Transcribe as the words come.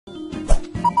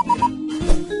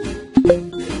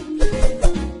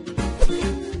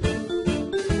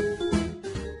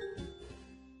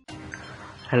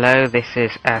Hello, this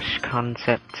is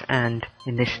AshConcepts, and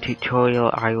in this tutorial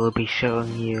I will be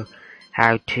showing you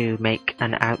how to make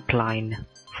an outline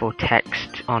for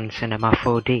text on Cinema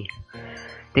 4D.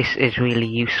 This is really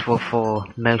useful for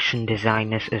motion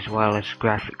designers as well as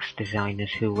graphics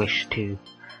designers who wish to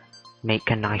make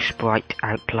a nice bright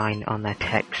outline on their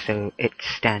text so it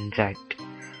stands out.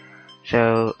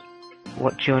 So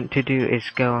what you want to do is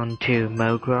go on to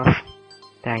MoGraph,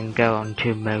 then go on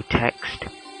to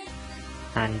MoText,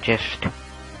 and just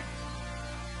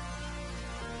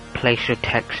place your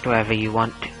text wherever you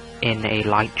want in a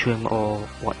Lightroom or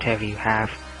whatever you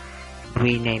have.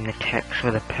 Rename the text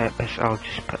for the purpose. I'll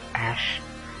just put Ash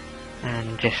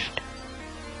and just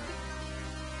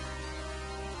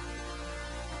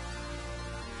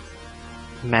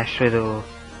mess with all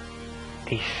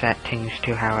these settings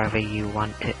to however you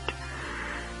want it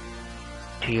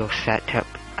to your setup.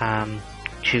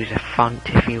 Choose a font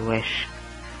if you wish.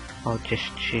 I'll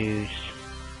just choose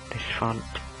this font.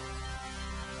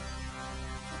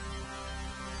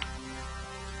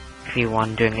 If you're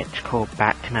wondering, it's called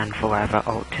Batman Forever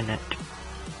Alternate.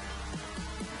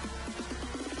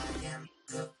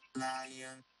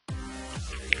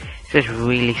 This is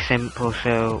really simple,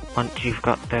 so once you've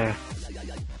got the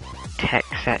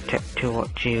text set up to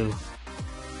what you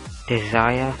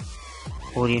desire,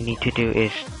 all you need to do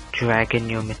is drag in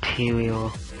your material,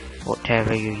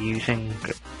 whatever you're using.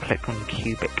 Click on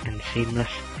Cubic and Seamless.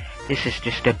 This is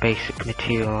just a basic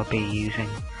material I'll be using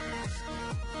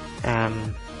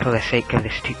for the sake of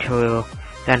this tutorial.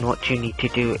 Then what you need to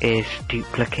do is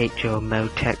duplicate your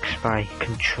MoText by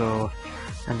Control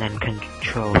and then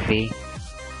Control V,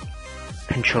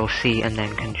 Control C and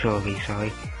then Control V,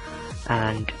 sorry.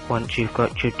 And once you've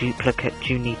got your duplicate,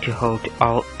 you need to hold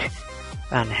Alt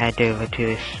and head over to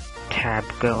this tab,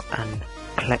 go and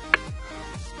click.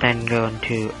 Then go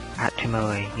into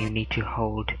Atomoi. You need to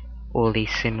hold all these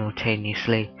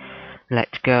simultaneously.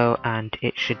 Let go and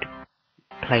it should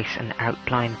place an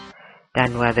outline.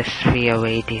 Then where the sphere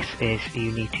radius is,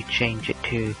 you need to change it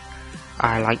to,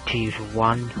 I like to use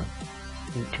 1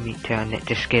 centimeter, and it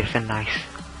just gives a nice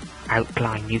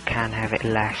outline. You can have it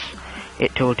less.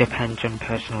 It all depends on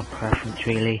personal preference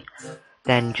really.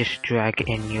 Then just drag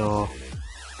in your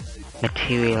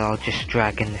material. I'll just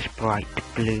drag in this bright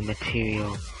blue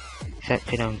material,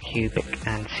 set it on Cubic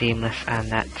and Seamless,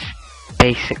 and that's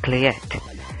basically it.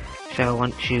 So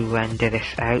once you render this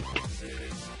out,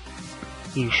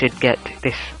 you should get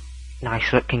this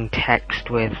nice looking text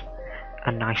with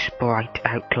a nice bright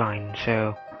outline.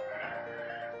 So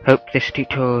hope this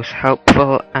tutorial is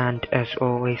helpful, and as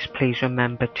always, please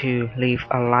remember to leave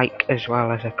a like as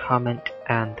well as a comment,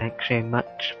 and thanks very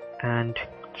much, and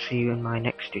see you in my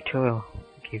next tutorial.